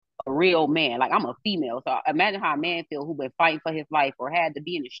real man. Like I'm a female, so imagine how a man feel who been fighting for his life or had to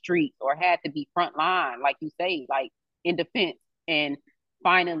be in the streets or had to be front line, like you say, like in defense, and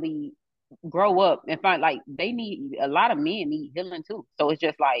finally grow up and find like they need a lot of men need healing too. So it's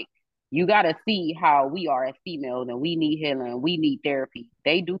just like you got to see how we are as females, and we need healing, we need therapy.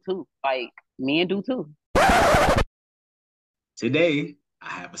 They do too, like men do too. Today, I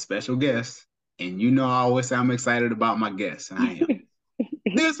have a special guest, and you know I always say I'm excited about my guests, and I am.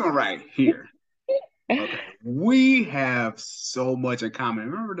 This one right here. Okay, we have so much in common.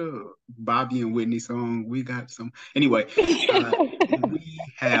 Remember the Bobby and Whitney song? We got some. Anyway, uh,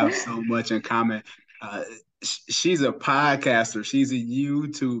 we have so much in common. Uh, she's a podcaster. She's a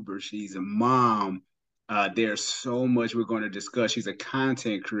YouTuber. She's a mom. There's so much we're going to discuss. She's a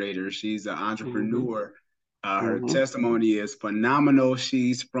content creator. She's an Hmm. entrepreneur. Her Hmm. testimony is phenomenal.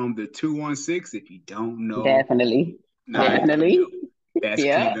 She's from the 216. If you don't know, Definitely, now you definitely. know. That's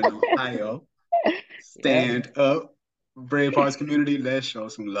Yeah, Cleveland, Ohio. yeah. Stand up, Brave Hearts community. Let's show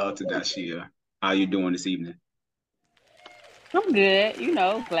some love to Dashia. How you doing this evening? I'm good.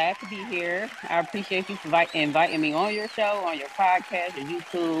 Glad to be here. I appreciate you for inviting me on your show, on your podcast, your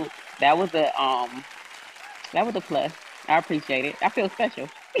YouTube. That was a plus. I appreciate it. I feel special.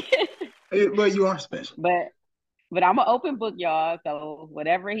 Well, you are special. But but I'm an open book, y'all. So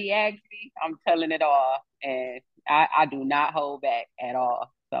whatever he asks me, I'm telling it all, and I do not hold back at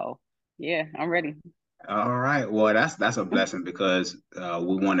all. So yeah, I'm ready. All right. Well, that's a blessing because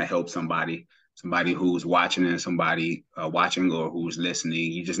we want to help somebody who's watching and somebody watching or who's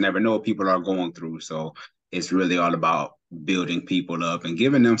listening. You just never know what people are going through. So it's really all about building people up and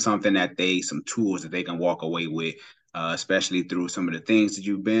giving them some tools that they can walk away with, especially through some of the things that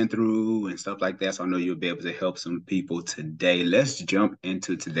you've been through and stuff like that. So I know you'll be able to help some people today. Let's jump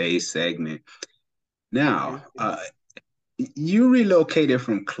into today's segment. Now, Okay. you relocated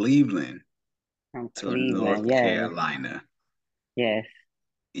from Cleveland From to North Cleveland, yes, Carolina. yes.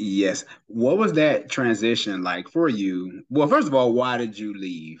 Yes. What was that transition like for you? Well, first of all, why did you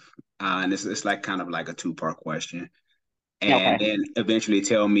leave? And it's like kind of like a two-part question. And Okay. then eventually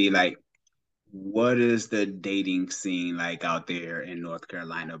tell me like what is the dating scene like out there in North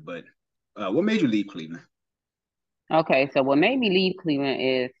Carolina? But what made you leave Cleveland? Okay, so what made me leave Cleveland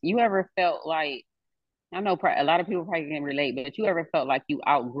is you ever felt like I know a lot of people probably can relate, but you ever felt like you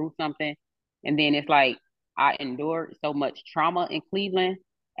outgrew something, and then it's like I endured so much trauma in Cleveland.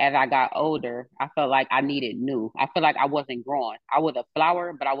 As I got older, I felt like I needed new. I feel like I wasn't growing. I was a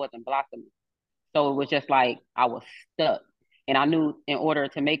flower, but I wasn't blossoming. So it was just like I was stuck. And I knew in order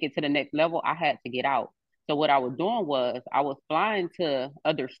to make it to the next level, I had to get out. So what I was doing was I was flying to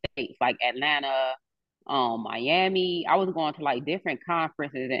other states like Atlanta, Miami. I was going to like different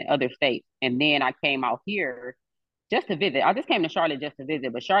conferences in other states. And then I came out here just to visit. I just came to Charlotte just to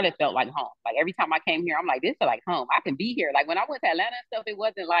visit, but Charlotte felt like home. Like every time I came here, I'm like, this feel like home. I can be here. Like when I went to Atlanta and stuff, it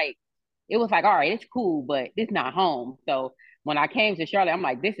was like, all right, it's cool, but it's not home. So when I came to Charlotte, I'm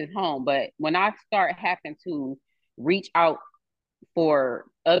like, this is home. But when I start having to reach out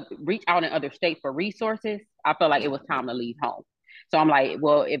reach out in other states for resources, I felt like it was time to leave home. So I'm like,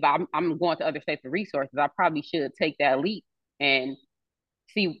 well, if I'm going to other states for resources, I probably should take that leap and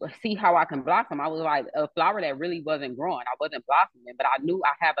see how I can blossom. I was like a flower that really wasn't growing. I wasn't blossoming, but I knew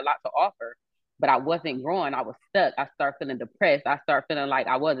I have a lot to offer. But I wasn't growing. I was stuck. I started feeling depressed. I started feeling like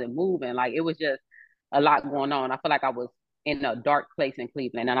I wasn't moving. Like it was just a lot going on. I feel like I was in a dark place in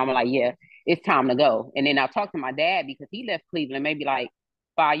Cleveland. And I'm like, yeah, it's time to go. And then I talked to my dad because he left Cleveland maybe like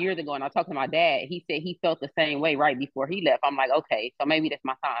 5 years ago. And I talked to my dad. He said he felt the same way right before he left. I'm like, okay, so maybe that's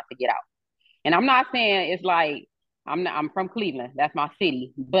my time to get out. And I'm not saying it's like I'm from Cleveland. That's my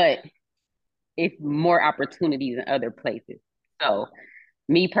city, but it's more opportunities in other places. So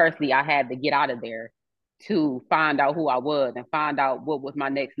me personally, I had to get out of there to find out who I was and find out what was my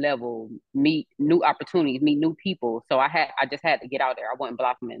next level, meet new opportunities, meet new people. So I just had to get out there. I wasn't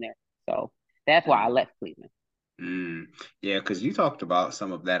blossoming there. So that's why I Mm, left Cleveland. mm. Yeah, because you talked about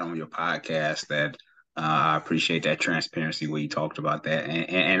some of that on your podcast that I appreciate that transparency where you talked about that.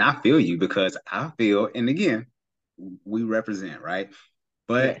 And I feel you because I feel, and again, we represent, right?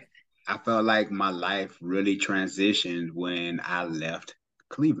 But Yes. I felt like my life really transitioned when I left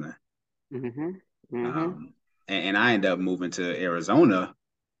Cleveland. Mhm. Mhm. Um, and I ended up moving to Arizona,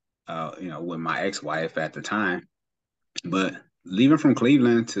 with my ex-wife at the time. But leaving from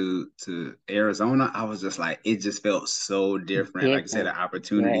Cleveland to Arizona, I was just like, it just felt so different. Like I said, Different. the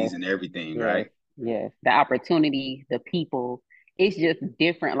opportunities Yes. and everything, Yes. right? Yes. The opportunities, the people, it's just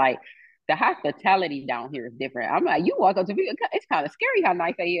different. Like the hospitality down here is different. I'm like, you walk up to people, it's kind of scary how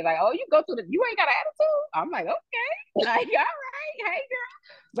nice they is. Like, oh, you go to you ain't got an attitude. I'm like, okay, like, all right, hey girl.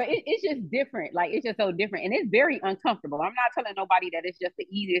 But it's just different. Like, it's just so different, and it's very uncomfortable. I'm not telling nobody that it's just the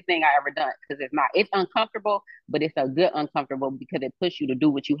easiest thing I ever done, because it's not. It's uncomfortable, but it's a good uncomfortable, because it pushes you to do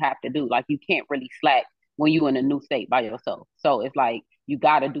what you have to do. Like, you can't really slack when you in a new state by yourself. So it's like you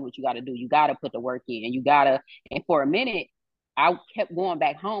gotta do what you gotta do. You gotta put the work in, and you gotta. And for a minute, I kept going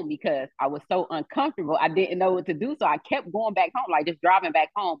back home because I was so uncomfortable. I didn't know what to do. So I kept going back home, like just driving back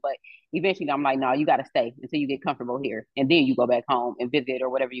home. But eventually I'm like, no, you got to stay until you get comfortable here. And then you go back home and visit or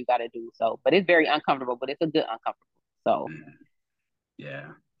whatever you got to do. So, but it's very uncomfortable, but it's a good uncomfortable. So, yeah,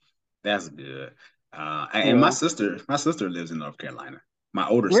 that's good. And yeah. my sister lives in North Carolina. My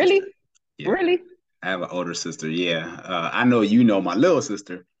older Really? sister. Yeah, Really? I have an older sister. Yeah, I know you know my little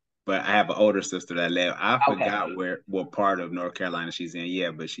sister, but I have an older sister that live. I Okay. forgot what part of North Carolina she's in.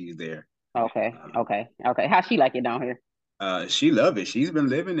 Yeah, but she's there. Okay. Uh, Okay. Okay. How she like it down here? she love it. She's been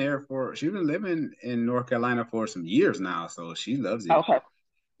living in North Carolina for some years now, so she loves it. Okay.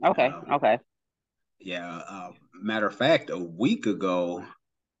 Okay. Um, Okay. yeah. Matter of fact, a week ago,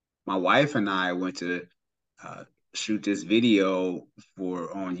 my wife and I went to uh, shoot this video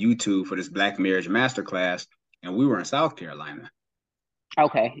for on YouTube for this Black Marriage Masterclass, and we were in South Carolina.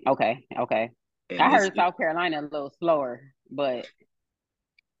 Okay. Okay. Okay. And I it's heard South Carolina a little slower, but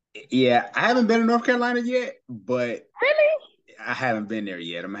yeah, I haven't been to North Carolina yet, but really? I haven't been there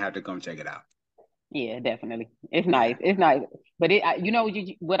yet. I'm gonna have to come check it out. Yeah, definitely. It's Yeah. nice. It's nice. But you know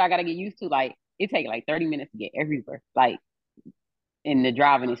what I gotta get used to? Like, it take like 30 minutes to get everywhere. Like, and the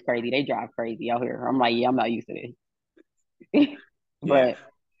driving is crazy. They drive crazy out here. I'm like, yeah, I'm not used to this. Yeah. But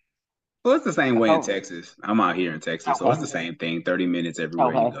Well, it's the same way in oh, Texas. I'm out here in Texas, so okay, it's the same thing. 30 minutes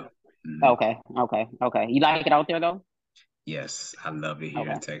everywhere you okay, go. Mhm. okay, okay, okay. You like it out there though? Yes, I love it here in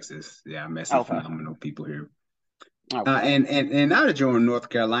Okay, Texas. Yeah, I met some okay, phenomenal people here. okay. And now that you're in North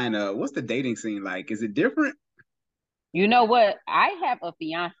Carolina, what's the dating scene like? Is it different? You know what? I have a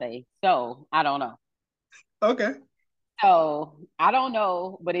fiance, so I don't know. Okay. So I don't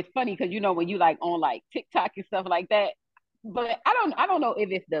know, but it's funny because when you like on like TikTok and stuff like that. But I don't know if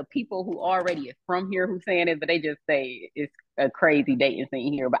it's the people who already is from here who saying it, but they just say it's a crazy dating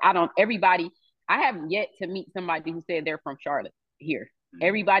scene here. But everybody, I have yet to meet somebody who said they're from Charlotte here. Mm.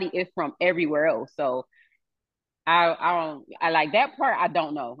 Everybody is from everywhere else. So I like that part, I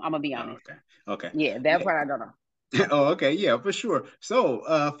don't know. I'm gonna be Oh, honest. okay. Okay. Yeah, that Yeah. part I don't know. Oh, okay. Yeah, for sure.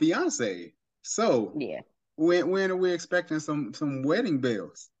 So, fiance. So, Yeah. when are we expecting some wedding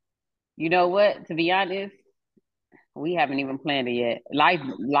bells? You know what? To be honest, we haven't even planned it yet.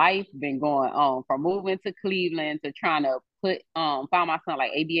 Life been going on from moving to Cleveland to trying to find my son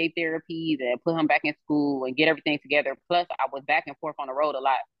like ABA therapies and put him back in school and get everything together. Plus, I was back and forth on the road a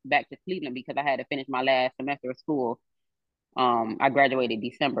lot back to Cleveland because I had to finish my last semester of school. I graduated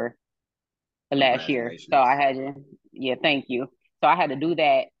December of last year, so I Congratulations. had to. Yeah, thank you. So I had to do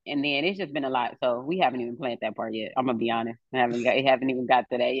that, and then it's just been a lot. So we haven't even planned that part yet. I'm gonna be honest. Haven't even got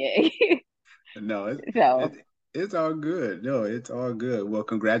to that yet. No, So it's all good. No, it's all good. Well,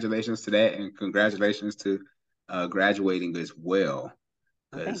 congratulations to that, and congratulations to graduating as well.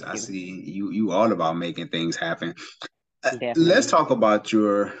 Because thank I you. see you all about making things happen. Let's Definitely. talk about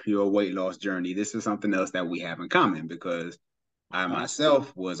your weight loss journey. This is something else that we have in common because I Okay.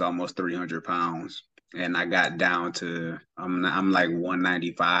 myself was almost 300 pounds, and I got down to I'm like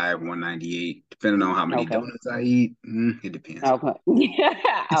 195, 198, depending on how many Okay. donuts I eat. It depends. Okay.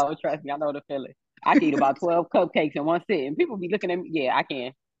 Yeah. Oh, trust me, I know the feeling. I can eat about 12 cupcakes in one sitting. People be looking at me. Yeah, I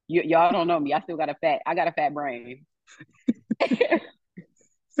can. Y'all don't know me. I still got I got a fat brain.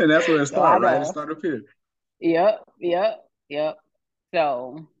 And that's where it So I started, right? It know. started up here. Yep. Yep. Yep.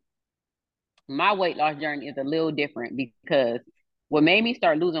 So my weight loss journey is a little different because what made me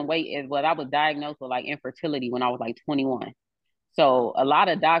start losing weight is what I was diagnosed with like infertility when I was like 21. So a lot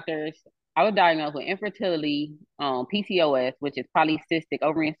of doctors, I was diagnosed with infertility, PCOS, which is polycystic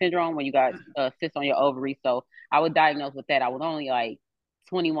ovarian syndrome, when you got cysts on your ovary. So I was diagnosed with that. I was only like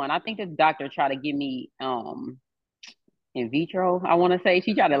 21. I think this doctor tried to give me in vitro. I want to say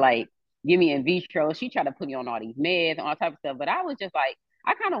she tried to like give me in vitro. She tried to put me on all these meds and all type of stuff. But I was just like,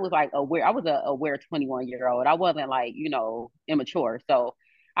 I kind of was like aware. I was a aware 21-year-old. I wasn't like immature. So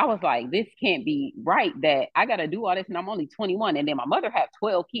I was like, this can't be right that I got to do all this and I'm only 21. And then my mother have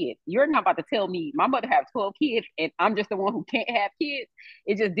 12 kids. You're not about to tell me my mother have 12 kids and I'm just the one who can't have kids.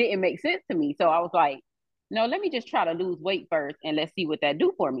 It just didn't make sense to me. So I was like, no, let me just try to lose weight first and let's see what that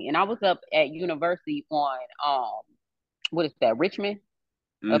do for me. And I was up at university on what is that, Richmond,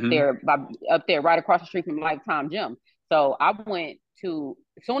 up Mm-hmm. there right across the street from Lifetime Gym. So I went to,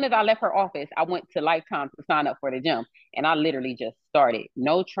 as soon as I left her office, I went to Lifetime to sign up for the gym. And I literally just started.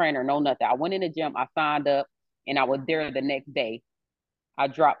 No trainer, no nothing. I went in the gym, I signed up, and I was there the next day. I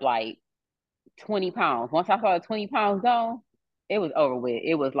dropped like 20 pounds. Once I saw the 20 pounds gone, it was over with.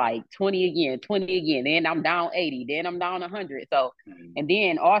 It was like 20 again, 20 again. Then I'm down 80. Then I'm down 100. So, and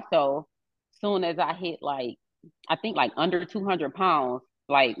then also, soon as I hit like, I think like under 200 pounds,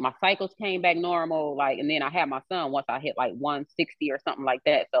 like my cycles came back normal. Like, and then I had my son once I hit like 160 or something like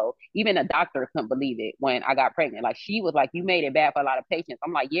that. So even the doctor couldn't believe it when I got pregnant. Like, she was like, "You made it bad for a lot of patients."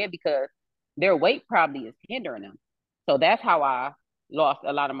 I'm like, "Yeah, because their weight probably is hindering them." So that's how I lost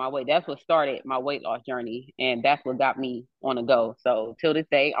a lot of my weight. That's what started my weight loss journey, and that's what got me on the go. So till this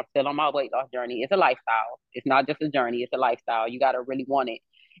day, I'm still on my weight loss journey. It's a lifestyle. It's not just a journey. It's a lifestyle. You got to really want it.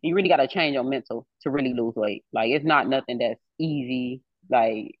 You really got to change your mental to really lose weight. Like, it's not nothing that's easy.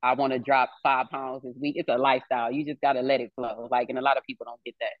 Like, I want to drop 5 pounds this week. It's a lifestyle. You just got to let it flow. Like, and a lot of people don't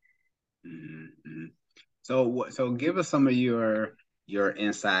get that. Mm-hmm. So give us some of your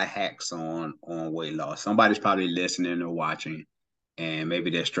inside hacks on weight loss. Somebody's probably listening or watching, and maybe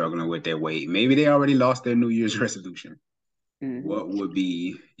they're struggling with their weight. Maybe they already lost their New Year's resolution. Mm-hmm. What would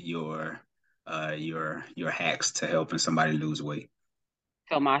be your hacks to helping somebody lose weight?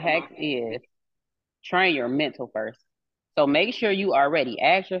 So my hacks is train your mental first. So make sure you are ready.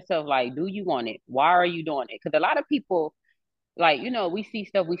 Ask yourself, like, do you want it? Why are you doing it? Because a lot of people, like, we see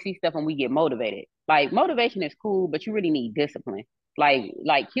stuff and we get motivated. Like, motivation is cool, but you really need discipline. Like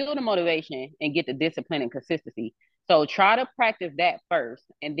kill the motivation and get the discipline and consistency. So try to practice that first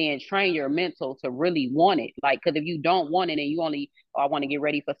and then train your mental to really want it. Like, because if you don't want it and you only, "Oh, I want to get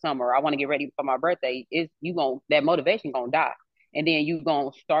ready for summer, I want to get ready for my birthday," is you going that motivation gonna die. And then you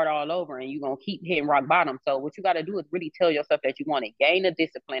gonna start all over and you gonna keep hitting rock bottom. So what you gotta do is really tell yourself that you want it. Gain the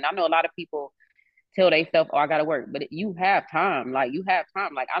discipline. I know a lot of people tell themselves, "Oh, I gotta work," but you have time. Like, you have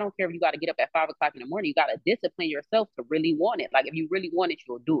time. Like, I don't care if you gotta get up at 5 o'clock in the morning. You gotta discipline yourself to really want it. Like, if you really want it,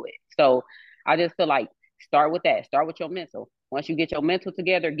 you'll do it. So I just feel like start with that. Start with your mental. Once you get your mental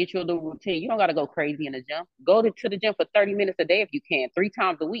together, get your little routine. You don't gotta go crazy in the gym. Go to the gym for 30 minutes a day if you can, 3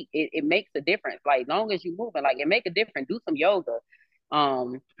 times a week. It makes a difference. Like, long as you moving, like, it make a difference. Do some yoga.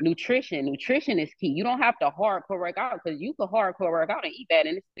 Nutrition is key. You don't have to hardcore work out, because you can hardcore work out and eat bad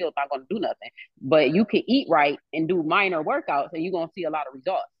and it's still not going to do nothing. But you can eat right and do minor workouts and you're going to see a lot of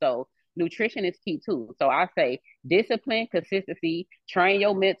results. So nutrition is key too. So I say discipline, consistency, train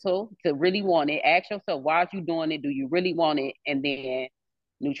your mental to really want it. Ask yourself, why are you doing it? Do you really want it? And then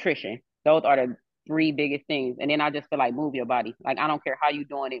nutrition. Those are the three biggest things. And then I just feel like move your body. Like, I don't care how you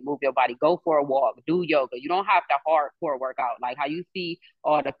doing it, move your body. Go for a walk, do yoga. You don't have to hardcore work out. Like how you see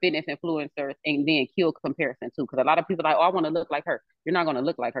all the fitness influencers and then kill comparison too. Because a lot of people are like, "Oh, I want to look like her." You're not gonna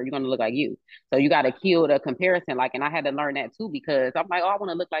look like her, you're gonna look like you. So you gotta kill the comparison. Like, and I had to learn that too, because I'm like, "Oh, I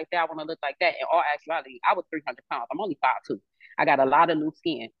want to look like that, I want to look like that." In all actuality, I was 300 pounds. I'm only 5'2". I got a lot of loose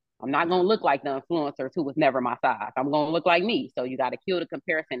skin. I'm not gonna look like the influencers who was never my size. I'm gonna look like me. So you gotta kill the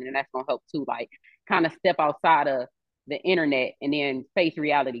comparison, and that's gonna help too. Like, kind of step outside of the internet and then face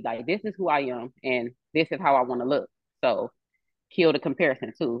reality. Like, this is who I am, and this is how I want to look. So kill the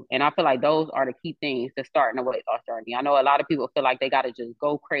comparison too. And I feel like those are the key things to starting a weight loss journey. I know a lot of people feel like they got to just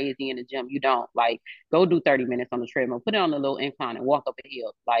go crazy in the gym. You don't. Like, go do 30 minutes on the treadmill, put it on a little incline and walk up a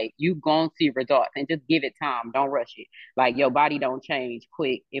hill. Like, you going to see results, and just give it time. Don't rush it. Like, your body don't change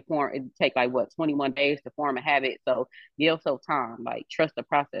quick. It take like what, 21 days to form a habit. So give yourself time. Like, trust the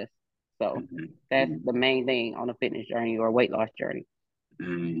process. So that's the main thing on a fitness journey or weight loss journey.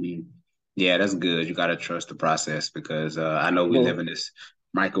 Mm-hmm. Yeah, that's good. You gotta trust the process because I know we live Do in this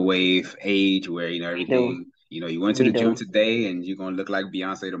microwave age where we do everything. You went to we the gym do today and you're gonna look like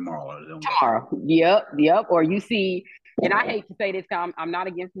Beyonce tomorrow. It don't work. tomorrow. Yep. Or you see, and I hate to say this, I'm not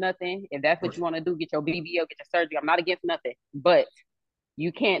against nothing. If that's what you want to do, get your BBL, get your surgery. I'm not against nothing, but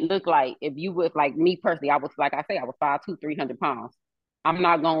you can't look like, if you was like me personally, I was, like I say, I was 5'2", 300 pounds. I'm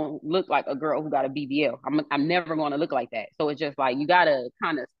not gonna look like a girl who got a BBL. I'm never gonna look like that. So it's just like, you gotta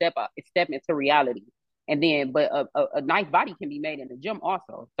kind of step into reality. And then, but a nice body can be made in the gym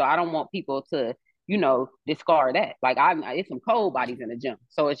also. So I don't want people to, discard that. Like, it's some cold bodies in the gym.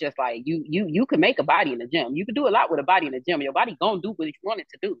 So it's just like, you can make a body in the gym. You can do a lot with a body in the gym. Your body gonna do what you want it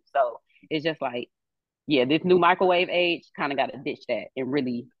to do. So it's just like, yeah, this new microwave age kind of got to ditch that and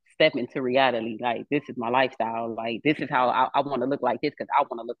really step into reality. Like, this is my lifestyle. Like, this is how I want to look like this because I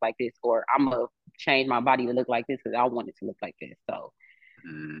want to look like this, or I'm gonna change my body to look like this because I want it to look like this. So,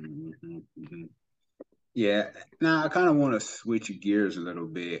 Mm-hmm. Yeah. Now I kind of want to switch gears a little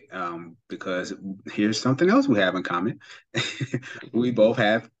bit because here's something else we have in common. We both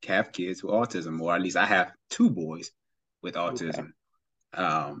have kids with autism, or at least I have two boys. with Okay.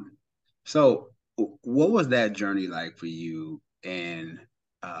 autism. So what was that journey like for you? And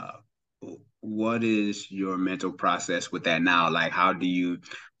uh, what is your mental process with that now? Like, how do you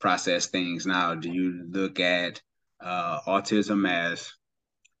process things now? Do you look at autism as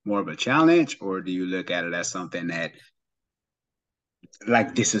more of a challenge, or do you look at it as something that,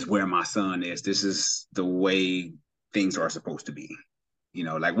 like, this is where my son is, this is the way things are supposed to be? You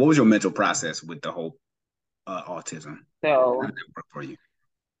know, like, what was your mental process with the whole autism? How did So that work for you?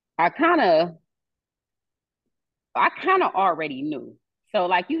 I kind of I kind of already knew. So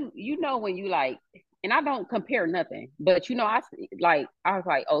like you know when you like, and I don't compare nothing, but I was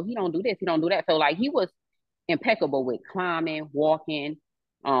like, oh, he don't do this, he don't do that. So like he was impeccable with climbing, walking,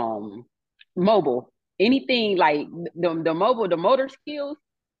 um, mobile, anything like the motor skills,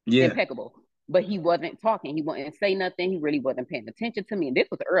 Yeah. impeccable. But he wasn't talking. He wouldn't say nothing. He really wasn't paying attention to me. And this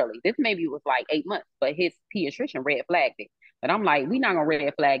was early. This maybe was like 8 months, but his pediatrician red flagged it. But I'm like, we not gonna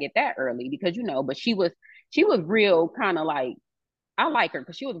red flag it that early because but she was real kind of like I like her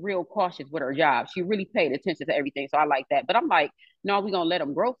because she was real cautious with her job. She really paid attention to everything, so I like that. But I'm like, no, we're gonna let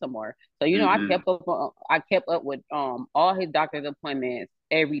him grow some more. So Mm-hmm. I kept up with all his doctor's appointments,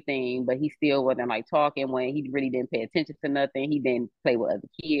 everything, but he still wasn't like talking when he really didn't pay attention to nothing. He didn't play with other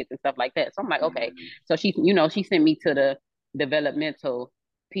kids and stuff like that. So I'm like, okay. Mm-hmm. So she sent me to the developmental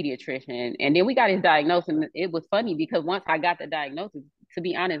pediatrician, and then we got his diagnosis. And it was funny because once I got the diagnosis, to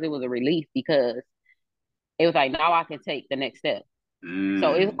be honest, it was a relief because it was like now I can take the next step.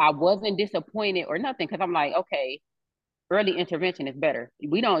 So Mm. I wasn't disappointed or nothing because I'm like, okay, early intervention is better.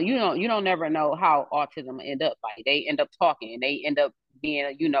 You don't never know how autism end up. Like they end up talking, they end up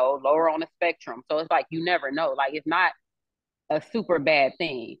being, lower on the spectrum. So it's like you never know. Like it's not a super bad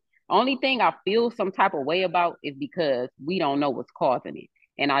thing. Only thing I feel some type of way about is because we don't know what's causing it.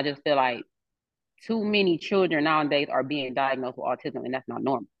 And I just feel like too many children nowadays are being diagnosed with autism, and that's not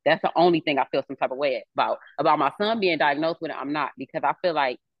normal. That's the only thing I feel some type of way about. About my son being diagnosed with it, I'm not because I feel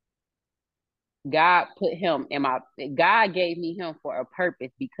like God gave me him for a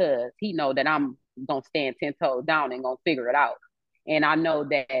purpose because he know that I'm gonna stand 10 toes down and gonna figure it out. And I know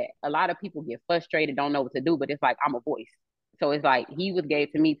that a lot of people get frustrated, don't know what to do, but it's like I'm a voice. So it's like he was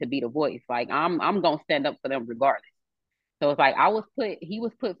gave to me to be the voice. Like I'm gonna stand up for them regardless. So it's like he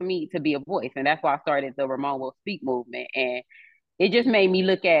was put for me to be a voice, and that's why I started the Ramon Will Speak movement. And it just made me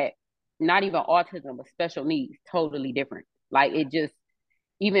look at not even autism, but special needs totally different. Like it just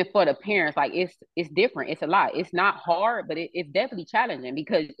even for the parents, like it's different. It's a lot. It's not hard, but it's definitely challenging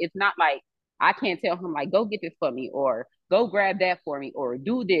because it's not like I can't tell him like go get this for me or go grab that for me or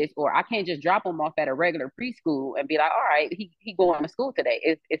do this or I can't just drop him off at a regular preschool and be like, all right, he going to school today.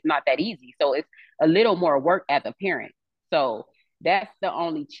 It's not that easy. So it's a little more work as a parent. So that's the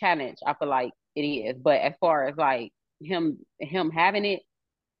only challenge I feel like it is. But as far as like him having it,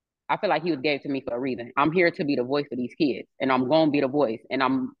 I feel like he was gave to me for a reason. I'm here to be the voice of these kids, and I'm gonna be the voice. And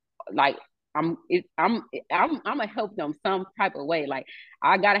I'm like, I'm gonna help them some type of way. Like,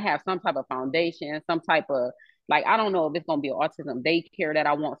 I gotta have some type of foundation, some type of like, I don't know if it's gonna be an autism daycare that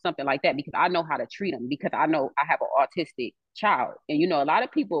I want something like that because I know how to treat them because I know I have an autistic child, and a lot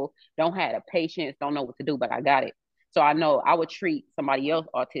of people don't have the patience, don't know what to do, but I got it. So I know I would treat somebody else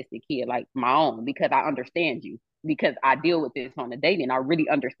autistic kid like my own because I understand you because I deal with this on a daily and I really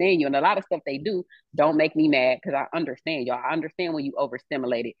understand you. And a lot of stuff they do don't make me mad because I understand y'all. I understand when you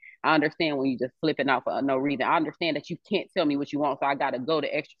overstimulate it. I understand when you just flipping out for no reason. I understand that you can't tell me what you want, so I got to go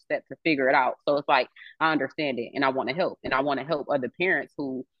the extra step to figure it out. So it's like I understand it and I want to help, and I want to help other parents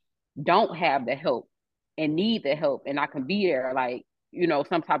who don't have the help and need the help, and I can be there like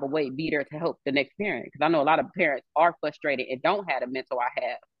some type of way, be there to help the next parent because I know a lot of parents are frustrated and don't have the mental I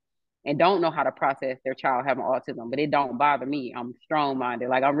have and don't know how to process their child having autism, but it don't bother me. I'm strong minded.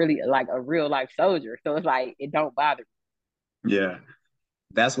 Like I'm really like a real life soldier. So it's like it don't bother Yeah,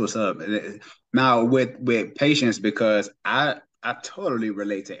 that's what's up. Now with patience, because I totally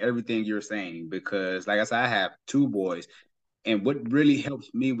relate to everything you're saying because, like I said, I have two boys, and what really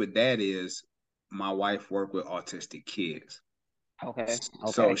helps me with that is my wife worked with autistic kids, me. Okay.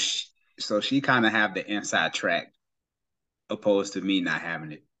 so Okay. she kind of have the inside track opposed to me not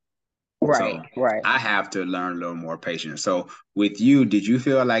having it. So Right. Right. I have to learn a little more patience. So with you, did you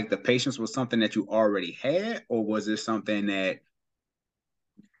feel like the patience was something that you already had, or was it something that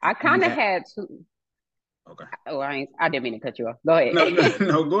I you kind of had? had to. Okay. Oh, I didn't mean to cut you off. Go ahead. No, no,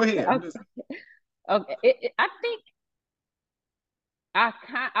 no. Go ahead. I'm Okay. just. Okay. I think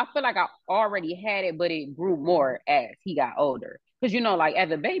I feel like I already had it, but it grew more as he got older. Because like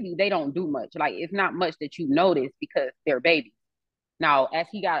as a baby, they don't do much. Like it's not much that you notice because they're babies. Now, as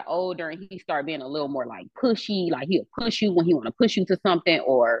he got older and he started being a little more like pushy, like he'll push you when he want to push you to something,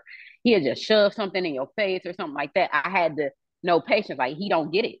 or he'll just shove something in your face or something like that. I had to know patience. Like he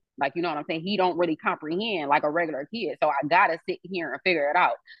don't get it. Like, you know what I'm saying? He don't really comprehend like a regular kid. So I gotta sit here and figure it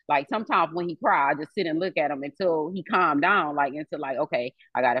out. Like sometimes when he cry, I just sit and look at him until he calm down, like until like, okay,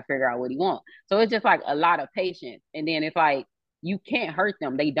 I gotta figure out what he wants. So it's just like a lot of patience. And then it's like you can't hurt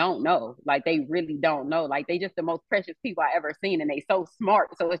them. They don't know. Like they really don't know. Like they just the most precious people I ever seen, and they so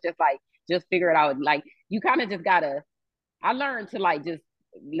smart. So it's just like just figure it out. Like you kind of just gotta. I learned to like just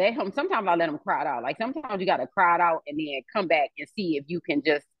let him. Sometimes I let him cry it out. Like sometimes you gotta cry it out and then come back and see if you can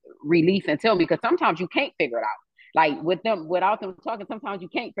just release and tell me, because sometimes you can't figure it out. Like with them without them talking, sometimes you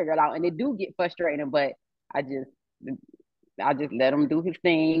can't figure it out, and it do get frustrating. But I just I just let him do his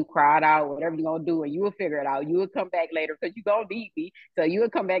thing, cry it out, whatever you're gonna do, and you will figure it out. You will come back later because you gonna need me. So you will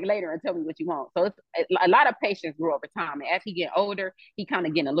come back later and tell me what you want. So it's a lot of patience grew over time. And as he get older, he kind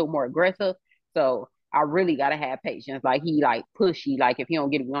of getting a little more aggressive. So I really gotta have patience. Like he like pushy. Like if he don't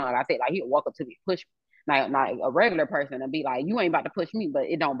get it wrong, like I say, like he'll walk up to me and push me. Like a regular person and be like, you ain't about to push me, but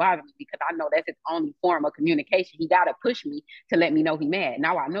it don't bother me because I know that's his only form of communication. He gotta push me to let me know he mad.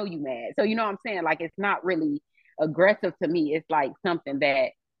 Now I know you mad. So you know what I'm saying? Like it's not really aggressive to me. It's like something that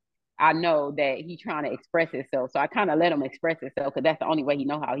I know that he's trying to express himself. So I kind of let him express himself because that's the only way he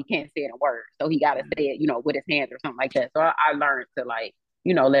know how. He can't say it in words. So he got to say it, with his hands or something like that. So I learned to like,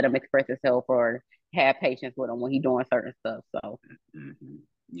 let him express himself or have patience with him when he's doing certain stuff. So mm-hmm.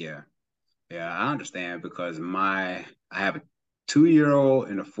 Yeah. Yeah, I understand because I have a 2-year-old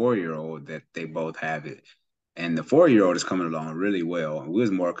and a 4-year-old that they both have it. And the 4-year-old is coming along really well. And we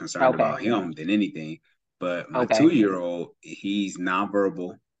was more concerned okay, about him than anything. But my okay, 2-year-old, he's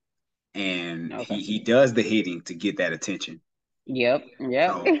nonverbal and okay. he does the hitting to get that attention. Yep,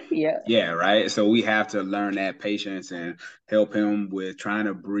 yep, So yep. yeah, right. So we have to learn that patience and help him with trying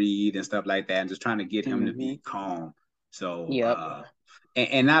to breathe and stuff like that, and just trying to get him to Mm-hmm. be calm. So Yep.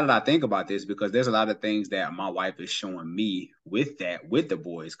 and now that I think about this, because there's a lot of things that my wife is showing me with the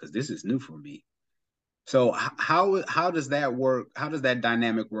boys, because this is new for me. So how does that work? How does that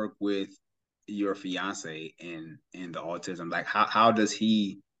dynamic work with your fiance and the autism? Like how does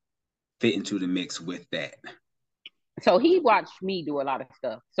he fit into the mix with that? So he watched me do a lot of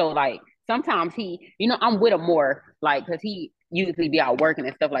stuff. So like sometimes I'm with him more, like because he usually be out working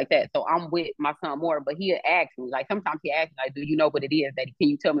and stuff like that. So I'm with my son more, but he'll ask me, like sometimes he asks me, like, do you know what it is that can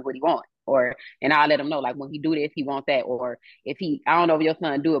you tell me what he wants? Or and I'll let him know, like when he do this, he wants that. Or if I don't know if your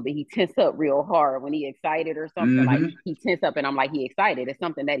son do it, but he tense up real hard when he excited or something. Like Mm-hmm. he tense up and I'm like, he excited. It's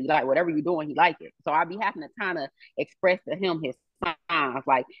something that he like. Whatever you doing, he like it. So I be having to kind of express to him his signs,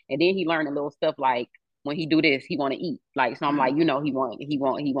 like, and then he learned a little stuff like when he do this, he want to eat. Like, so I'm like, he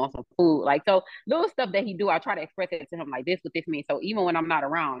want some food. Like, so little stuff that he do, I try to express it to him like this, what this means. So even when I'm not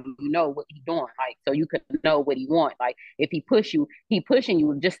around, you know what he doing. Like, so you could know what he want. Like, if he push you, he pushing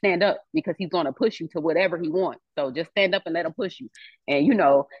you, just stand up because he's gonna push you to whatever he wants. So just stand up and let him push you, and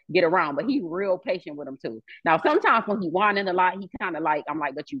get around. But he's real patient with him too. Now sometimes when he whining a lot, he kind of like I'm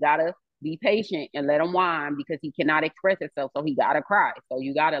like, but you gotta be patient and let him whine because he cannot express himself, so he gotta cry. So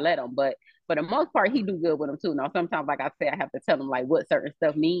you gotta let him. But for the most part, he do good with them too. Now, sometimes, like I say, I have to tell him like what certain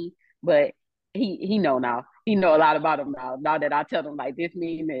stuff mean, but he know now. He know a lot about him now. Now that I tell him like this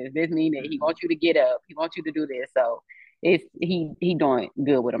mean that he wants you to get up, he wants you to do this. So it's he doing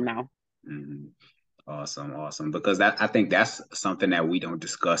good with him now. Mm-hmm. Awesome, awesome. Because I think that's something that we don't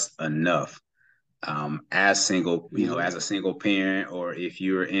discuss enough. As single, Mm-hmm. as a single parent, or if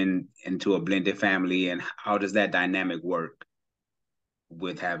you're into a blended family, and how does that dynamic work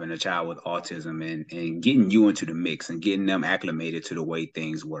with having a child with autism and getting you into the mix and getting them acclimated to the way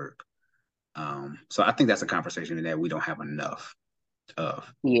things work. So I think that's a conversation that we don't have enough of.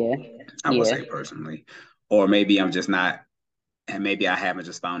 Yeah, I would yeah. say personally, or maybe I'm just not, and maybe I haven't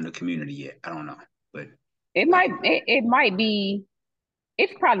just found the community yet. I don't know, but It uh, might it might be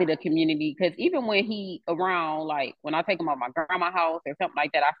it's probably the community because even when he around, like when I take him out my grandma's house or something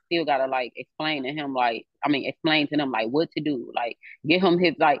like that, I still gotta like explain to him, like explain to them like what to do, like give him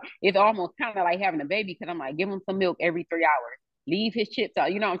his like it's almost kind of like having a baby because I'm like give him some milk every 3 hours, leave his chips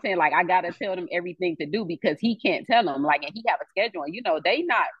out, you know what I'm saying? Like I gotta tell them everything to do because he can't tell them, like, and he have a schedule, and they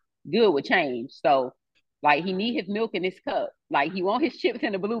not good with change, so like he need his milk in his cup. Like he want his chips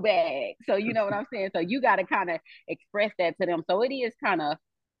in the blue bag. So you know what I'm saying? So you got to kind of express that to them. So it is kind of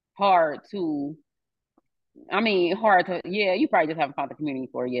hard to hard to yeah, you probably just haven't found the community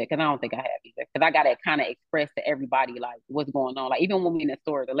for it yet, because I don't think I have either. Because I gotta kind of express to everybody like what's going on. Like even when we in the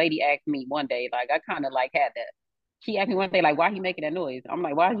store, the lady asked me one day, like I kind of like had that. She asked me one day, like, why he making that noise? I'm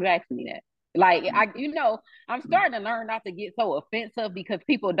like, why did you ask me that? Like I'm starting to learn not to get so offensive because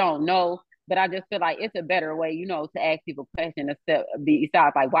people don't know. But I just feel like it's a better way, to ask people questions instead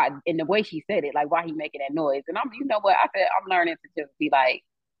besides like why. And the way she said it, like why he making that noise. And you know what I said, I'm learning to just be like,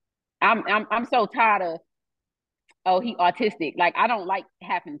 I'm so tired of, oh, he autistic. Like I don't like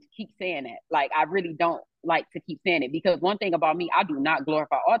having to keep saying that. Like I really don't like to keep saying it because one thing about me, I do not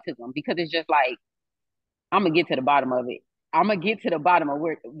glorify autism because it's just like I'm gonna get to the bottom of it. I'm gonna get to the bottom of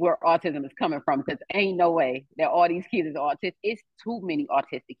where autism is coming from because ain't no way that all these kids is autistic. It's too many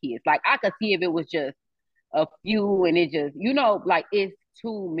autistic kids. Like I could see if it was just a few and it just, like it's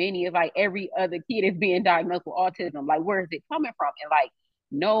too many. It's like every other kid is being diagnosed with autism. Like where is it coming from? And like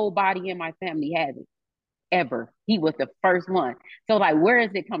nobody in my family has it ever. He was the first one. So like where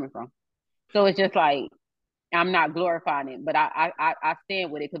is it coming from? So it's just like I'm not glorifying it, but I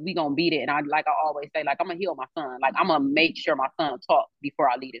stand with it because we gonna beat it. And I always say, like I'm gonna heal my son. Like I'm gonna make sure my son talks before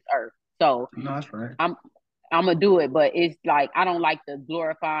I leave this earth. So No, that's right. I'm gonna do it, but it's like I don't like the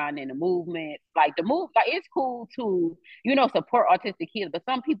glorifying and the movement. Like the move, like it's cool to support autistic kids, but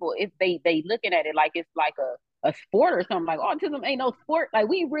some people if they looking at it like it's like a sport or something. Like autism ain't no sport. Like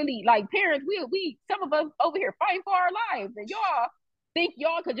we really like parents. We some of us over here fighting for our lives, and y'all think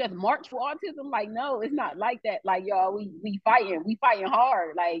y'all could just march for autism? Like no, it's not like that. Like y'all, we fighting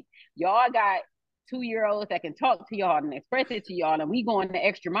hard. Like y'all got 2-year-olds that can talk to y'all and express it to y'all, and we going the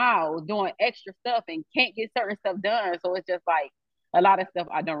extra miles doing extra stuff and can't get certain stuff done. So it's just like a lot of stuff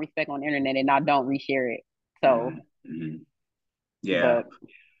I don't respect on the internet and I don't reshare it. So, Mm-hmm. Yeah. but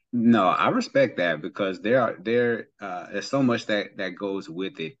No, I respect that because there's so much that goes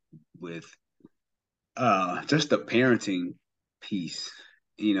with it with just the parenting piece.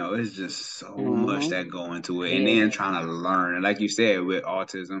 It's just so much mm-hmm, that go into it. And yeah, then trying to learn. And like you said, with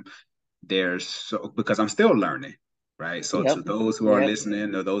autism, there's so because I'm still learning, right? So yep, to those who are yep,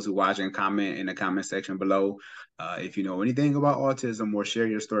 listening or those who watching, comment in the comment section below. If you know anything about autism or share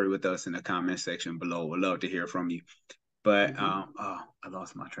your story with us in the comment section below. We'd love to hear from you. But mm-hmm, I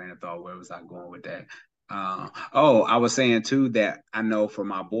lost my train of thought. Where was I going with that? Oh, I was saying too that I know for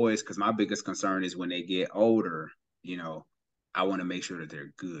my boys, because my biggest concern is when they get older, you know, I want to make sure that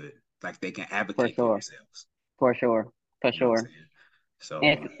they're good, like they can for advocate for sure, themselves. for sure, for You know what I'm sure. saying? So,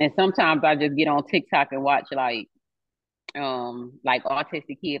 And sometimes I just get on TikTok and watch like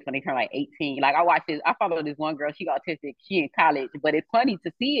autistic kids when they turn like 18. Like I follow this one girl, she autistic, she in college, but it's funny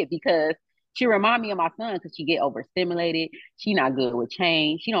to see it because she remind me of my son because she get overstimulated. She not good with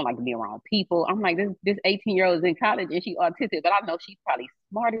change. She don't like to be around people. I'm like, this 18-year-old is in college and she autistic, but I know she's probably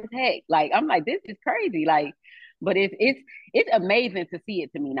smart as heck. Like I'm like, this is crazy. Like, but it's amazing to see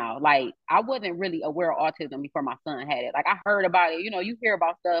it to me now. Like I wasn't really aware of autism before my son had it. Like I heard about it, you hear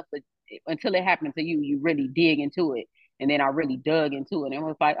about stuff, but until it happened to you, you really dig into it. And then I really dug into it and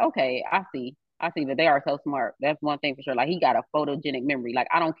was like, okay, I see. I see that they are so smart. That's one thing for sure. Like he got a photogenic memory. Like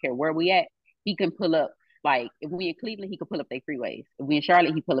I don't care where we at, he can pull up. Like if we in Cleveland, he can pull up their freeways. If we in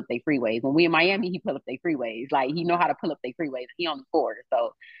Charlotte, he pull up their freeways. When we in Miami, he pull up their freeways. Like he know how to pull up their freeways. He only 4,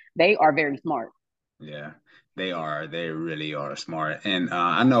 so they are very smart. yeah, they are. They really are smart. And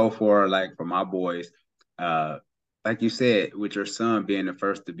I know for my boys, uh, like you said, with your son being the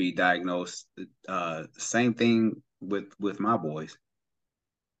first to be diagnosed, same thing with my boys.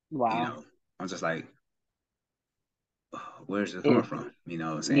 You Wow. know, I'm just like, where's it coming It's from? You know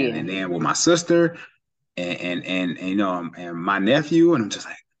what I'm saying? yeah. And then with my sister and and my nephew, and I'm just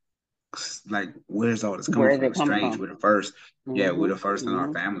like, where's all this coming Where is from? it It's coming strange. from? We're the first, yeah, we're Mm-hmm. the first in our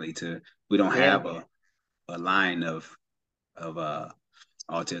Mm-hmm. family to we don't Yeah. have a line of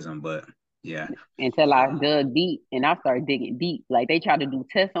autism, but yeah. Until I Uh, dug deep and I started digging deep. Like they tried to do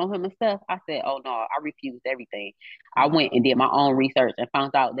tests on him and stuff. I said, oh no, I refused everything. I went and did my own research and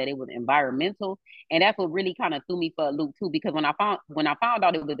found out that it was environmental. And that's what really kind of threw me for a loop too, because when I found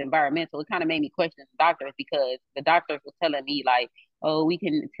out it was environmental, it kind of made me question the doctors because the doctors were telling me like, oh, we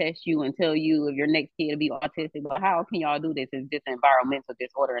can test you and tell you if your next kid will be autistic. But how can y'all do this? It's just an environmental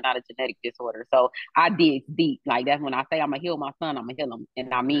disorder and not a genetic disorder. So I dig deep. Like that's when I say I'm gonna heal my son, I'm gonna heal him.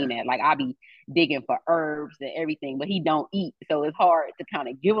 And I mean yeah. that. Like I be digging for herbs and everything, but he don't eat. So it's hard to kind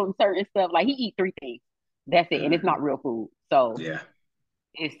of give him certain stuff. Like he eat 3 things. That's it. And it's Mhm. not real food. So Yeah.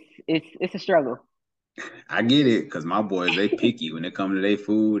 it's a struggle. I get it because my boys, they picky when it comes to their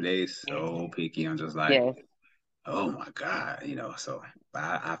food. They so picky. I'm just like, Yes. oh my God, so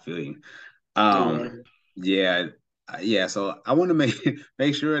I feel you. Yeah. Yeah, yeah. So I want to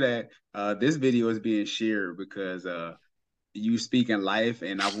make sure that this video is being shared because you speak in life,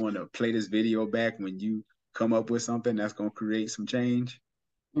 and I want to play this video back when you come up with something that's gonna create some change.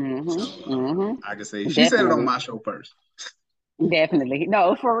 So Mm-hmm. I can say Mm-hmm. she said it on Definitely. my show first. Definitely.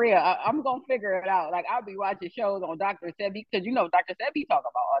 No, for real. I'm gonna figure it out. Like I'll be watching shows on Dr. Sebi because Dr. Sebi talk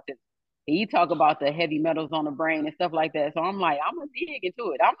about autism. He talk about the heavy metals on the brain and stuff like that. So I'm like, I'm gonna dig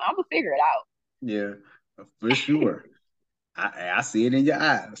into it. I'm gonna figure it Yeah, for sure. I see it in your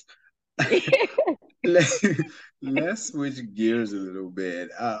eyes. out. Let, let's switch gears a little bit.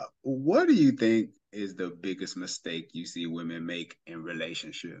 What do you think is the biggest mistake you see women make in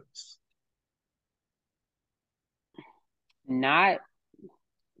relationships? Not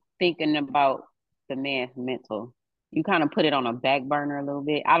thinking about the man's mental. You kind of put it on a back burner a little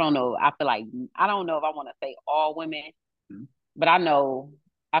bit. I don't know. I feel like I don't know if I want to say all women, Hmm. but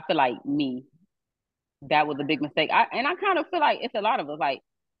I feel like me, that was a big mistake. I kind of feel like it's a lot of us like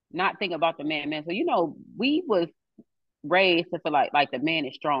not thinking about the man. So we was raised to feel like the man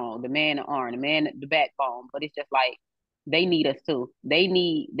is strong, the man the arm, the man the backbone, but it's just like they need us too. They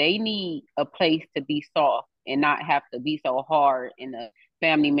need a place to be soft and not have to be so hard in the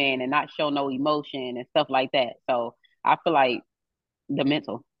family man and not show no emotion and stuff like that. So I feel like the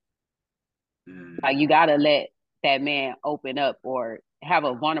mental. Like Mm, you gotta let that man open up or have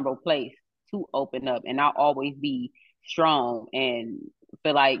a vulnerable place to open up and not always be strong and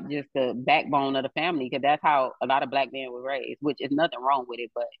feel like just the backbone of the family because that's how a lot of black men were raised, which is nothing wrong with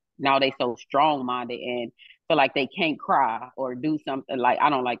it, but now they so strong minded and feel like they can't cry or do something like I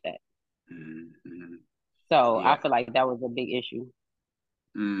don't like that. mm. So I Yeah. feel like that was a big issue.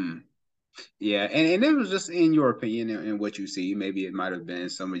 Mm. Yeah, and it was just in your opinion and what you see. Maybe it might have been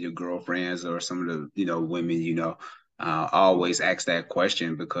some of your girlfriends or some of the women. I always ask that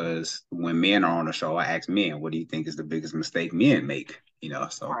question because when men are on the show, I ask men, "What do you think is the biggest mistake men make?"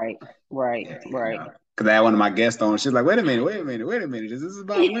 So Right, right, yeah, right. because I had one of my guests on. She's like, "Wait a minute, wait a minute, wait a minute. Is this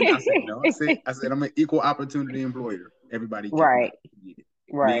about women?" I said, "No." I said, I'm an equal opportunity employer. Everybody Right, get it,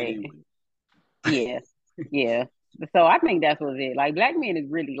 men right. and women. Yeah, yeah. So I think that's what it is. Like black men is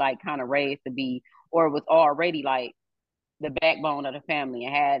really like kind of raised to be, or was already like the backbone of the family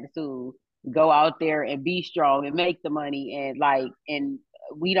and had to go out there and be strong and make the money and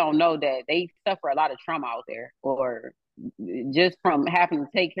we don't know that they suffer a lot of trauma out there or just from having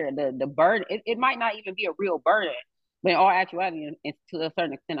to take care of the burden. It might not even be a real burden, but in all actuality, to a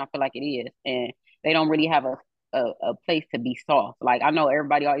certain extent, I feel like it is, and they don't really have a place to be soft. Like I know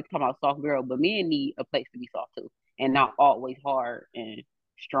everybody always talking about soft girl, but men need a place to be soft too, and not always hard and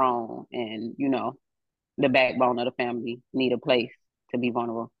strong, and the backbone of the family need a place to be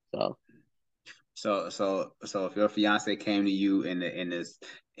vulnerable. So So if your fiance came to you in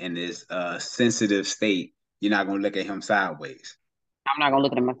this sensitive state, you're not gonna look at him sideways. I'm not gonna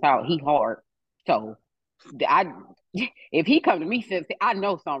look at him myself. He hard. So I if he come to me since I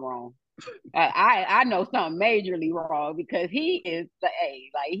know something wrong. I know something majorly wrong because he is like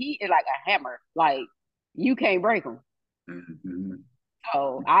he is like a hammer. Like you can't break him. Mm-hmm.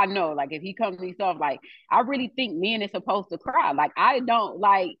 So I know like if he comes to me soft, like I really think men is supposed to cry. Like I don't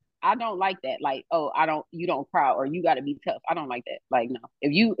like that. Like, oh, I don't you don't cry or you gotta be tough. I don't like that. Like no.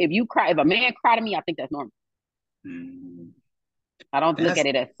 If you cry if a man cry to me, I think that's normal. Mm-hmm. I don't look That's at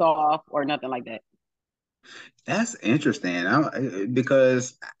it as soft or nothing like that. that's interesting.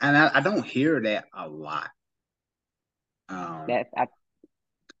 Because I don't hear that a lot. Um, That's I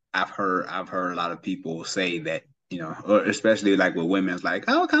I've heard a lot of people say that, or especially like with women, it's like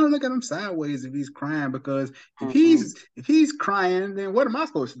I'll kind of look at him sideways if he's crying because mm-mm. if he's crying, then what am I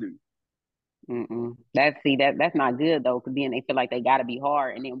supposed to do? Mm-mm. That's not good though, because then they feel like they got to be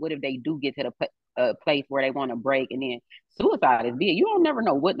hard, and then what if they do get to the place where they want to break, and then suicide is big. You don't never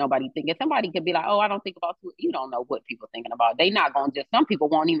know what nobody thinking. Somebody could be like, "Oh, I don't think about suicide." You don't know what people thinking about. They not gonna just. Some people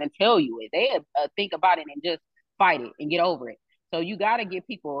won't even tell you it. They think about it and just fight it and get over it. So you got to give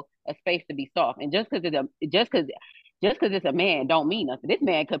people a space to be soft, and just because it's a man don't mean nothing. This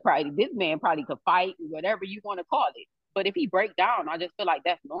man probably could fight whatever you want to call it. But if he break down, I just feel like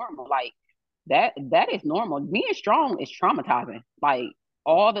that's normal. Like that is normal. Being strong is traumatizing. Like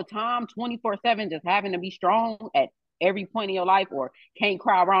all the time, 24/7, just having to be strong at every point in your life, or can't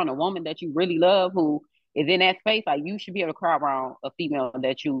cry around a woman that you really love who is in that space. Like you should be able to cry around a female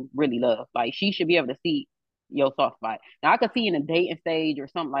that you really love. Like she should be able to see your soft spot. Now I could see in a dating stage or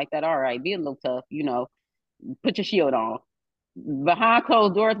something like that. All right, be a little tough, put your shield on. Behind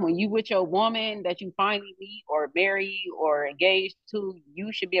closed doors, when you with your woman that you finally meet or marry or engaged to,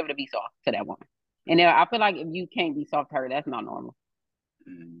 you should be able to be soft to that woman. And then I feel like if you can't be soft to her, that's not normal.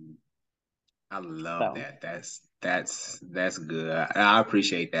 Mm, I love So that. That's good. I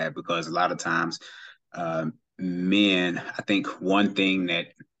appreciate that because a lot of times, men, I think one thing that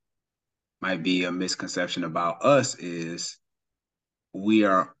might be a misconception about us is we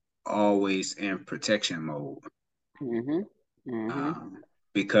are always in protection mode. mm-hmm. Mm-hmm.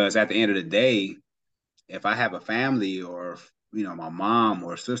 Because at the end of the day, if I have a family or my mom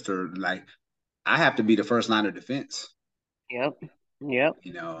or sister, like I have to be the first line of defense. Yep. Yep.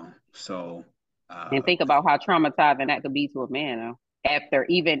 So And think about how traumatizing that could be to a man. After,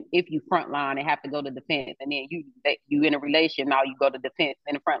 even if you front line and have to go to defense, and then you in a relation, now you go to defense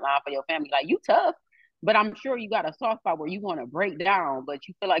in the front line for your family. Like, you tough, but I'm sure you got a soft spot where you want to break down, but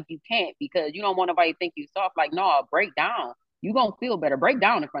you feel like you can't because you don't want nobody to think you soft. Like, no, break down. You gonna feel better. Break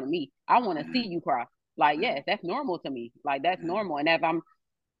down in front of me. I want to see you cry. Like, yes, that's normal to me. Like, that's normal.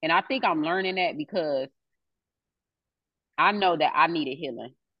 And I think I'm learning that because I know that I needed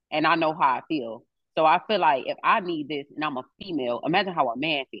healing and I know how I feel. So I feel like if I need this and I'm a female, imagine how a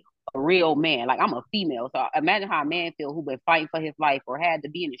man feels. A real man. Like, I'm a female. So imagine how a man feels who been fighting for his life or had to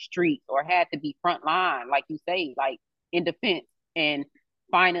be in the streets or had to be front line, like you say, like in defense, and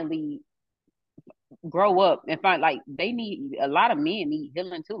finally grow up and find, like, they need, a lot of men need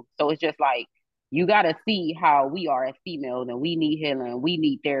healing too. So it's just like, you got to see how we are as females, and we need healing. We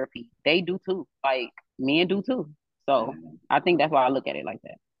need therapy. They do too. Like, men do too. So I think that's why I look at it like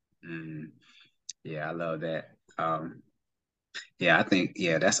that. Yeah, I love that. Yeah, I think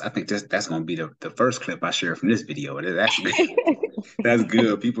that's gonna be the first clip I share from this video. That's good. That's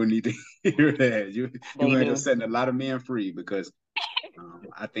good. People need to hear that. You're gonna end up setting a lot of men free because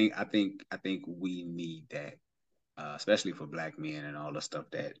I think we need that, especially for Black men and all the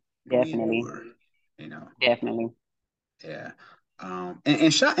stuff that we endure. Definitely. Yeah.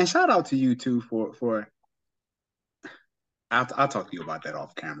 And shout out to you too for I'll talk to you about that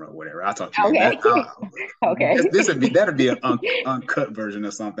off camera or whatever. I'll talk to you. Okay. Okay. That'll be an uncut version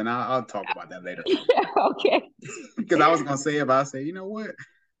or something. I'll talk about that later. Okay. Because I was gonna say, if I say, you know what?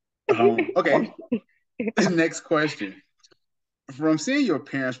 Okay. Next question. From seeing your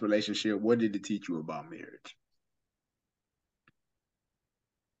parents' relationship, what did it teach you about marriage?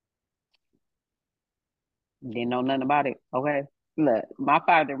 Didn't know nothing about it. Okay. Look, my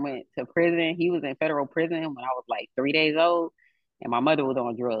father went to prison. He was in federal prison when I was like 3 days old, and my mother was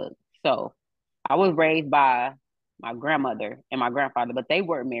on drugs. So I was raised by my grandmother and my grandfather, but they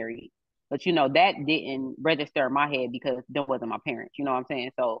weren't married. But that didn't register in my head because that wasn't my parents. You know what I'm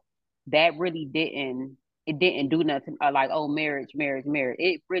saying? So that really didn't do nothing. Like, oh, marriage, marriage, marriage.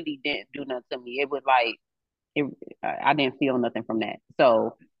 It really didn't do nothing to me. It was like it. I didn't feel nothing from that.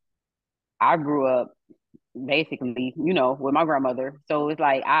 So I grew up basically, with my grandmother. So it's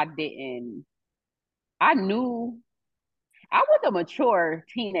like I knew I was a mature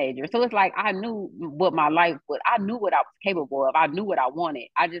teenager. So it's like I knew what my life was. I knew what I was capable of. I knew what I wanted.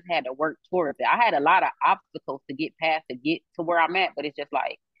 I just had to work towards it. I had a lot of obstacles to get past to get to where I'm at, but it's just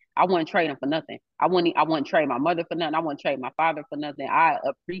like I wouldn't trade them for nothing. I wouldn't trade my mother for nothing. I wouldn't trade my father for nothing. I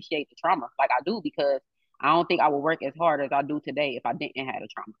appreciate the trauma like I do because I don't think I would work as hard as I do today if I didn't have the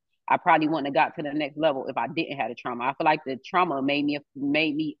trauma. I probably wouldn't have got to the next level if I didn't have the trauma. I feel like the trauma made me a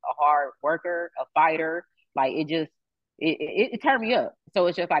hard worker, a fighter. Like, it turned me up. So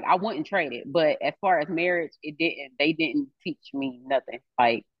it's just like I wouldn't trade it. But as far as marriage, they didn't teach me nothing.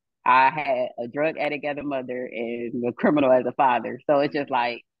 Like, I had a drug addict as a mother and a criminal as a father. So it's just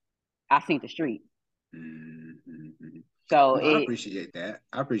like I seen the street. Mm-hmm. So No, I appreciate that.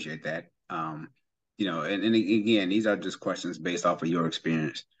 I appreciate that. And again, these are just questions based off of your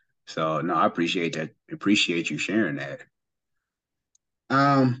experience. So no, I appreciate that. Appreciate you sharing that.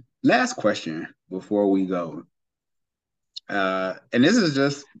 Last question before we go. And this is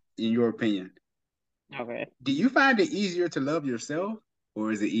just in your opinion. Okay. Do you find it easier to love yourself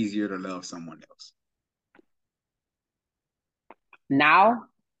or is it easier to love someone else? Now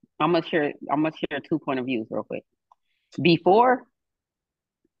I'm gonna share 2 point of views real quick. Before,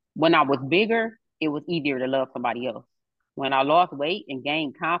 when I was bigger, it was easier to love somebody else. When I lost weight and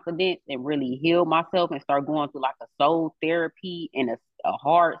gained confidence and really healed myself and started going through like a soul therapy and a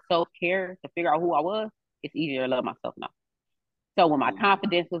hard self care to figure out who I was, it's easier to love myself now. So when my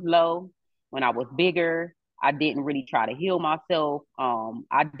confidence was low, when I was bigger, I didn't really try to heal myself.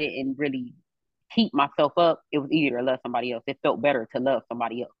 I didn't really keep myself up. It was easier to love somebody else. It felt better to love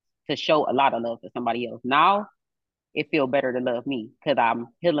somebody else, to show a lot of love to somebody else. Now it feel better to love me because I'm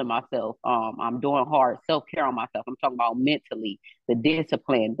healing myself. I'm doing hard self care on myself. I'm talking about mentally, the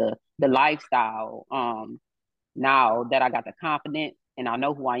discipline, the lifestyle. Now that I got the confidence and I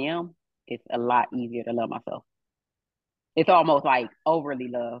know who I am, it's a lot easier to love myself. It's almost like overly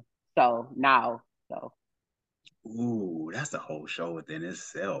love. So Ooh, that's a whole show within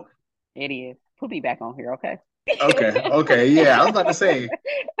itself. it is. Put me back on here, okay? Okay, yeah. I was about to say.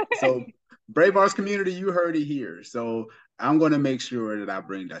 So, Brave Arts community, you heard it here. So I'm going to make sure that I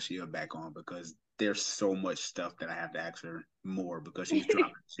bring Dashia back on because there's so much stuff that I have to ask her more because she's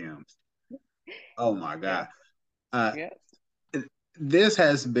dropping gems. Oh my Yeah. God. Yeah. This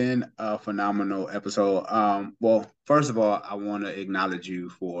has been a phenomenal episode. Well, first of all, I want to acknowledge you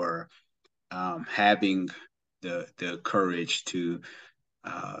for having the courage to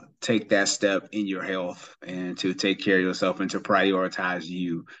take that step in your health and to take care of yourself and to prioritize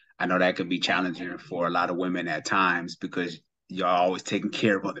you. I know that can be challenging for a lot of women at times because you're always taking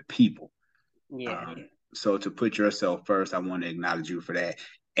care of other people. Yeah. So to put yourself first, I want to acknowledge you for that.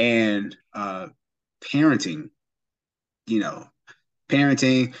 And parenting, you know,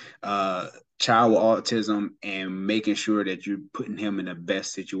 parenting, child with autism, and making sure that you're putting him in the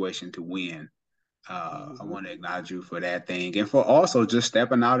best situation to win. I Mm-hmm. want to acknowledge you for that thing and for also just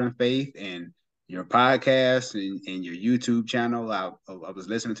stepping out in faith and your podcast and your YouTube channel. I was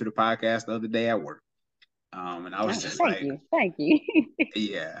listening to the podcast the other day at work. And I was Oh, just thank like, you. Thank you.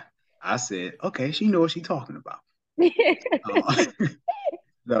 yeah, I said, okay, she knows what she's talking about. Uh,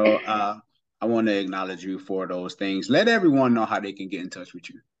 so I want to acknowledge you for those things. Let everyone know how they can get in touch with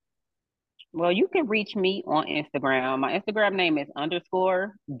you. Well, you can reach me on Instagram. My Instagram name is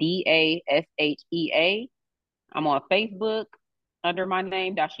underscore DASHEA. I'm on Facebook under my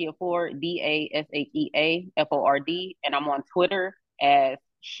name, Dashia Ford, DASHEA FORD. And I'm on Twitter as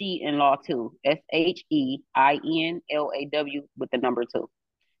She in Law 2, SHEINLAW with the number 2.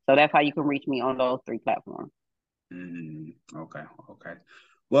 So that's how you can reach me on those 3 platforms. Okay, okay.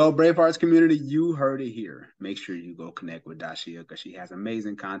 Well, Bravehearts community, you heard it here. Make sure you go connect with Dashia because she has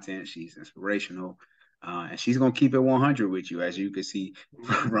amazing content. She's inspirational, and she's gonna keep it 100 with you, as you can see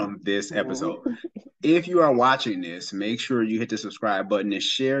from this episode. If you are watching this, make sure you hit the subscribe button and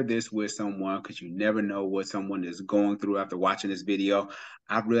share this with someone because you never know what someone is going through after watching this video.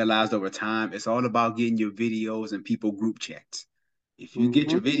 I've realized over time it's all about getting your videos and people group chats. If you get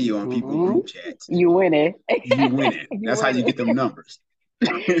Mm-hmm. your video on people Mm-hmm. group chats, You win it. you win it. You That's how win you get them it. numbers.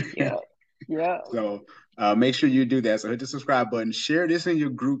 Yeah. Yeah. So make sure you do that. So hit the subscribe button, share this in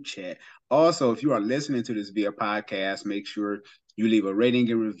your group chat. Also, if you are listening to this via podcast, make sure you leave a rating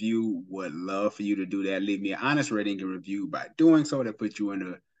and review. Would love for you to do that. Leave me an honest rating and review. By doing so, that puts you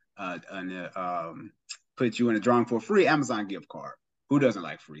in a drawing for a free Amazon gift card. Who doesn't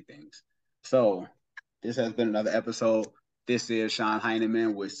like free things? So this has been another episode. This is Sean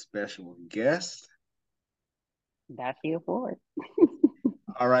Heineman with special guest. That's here for it.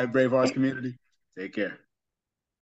 All right, Brave Arts community, take care.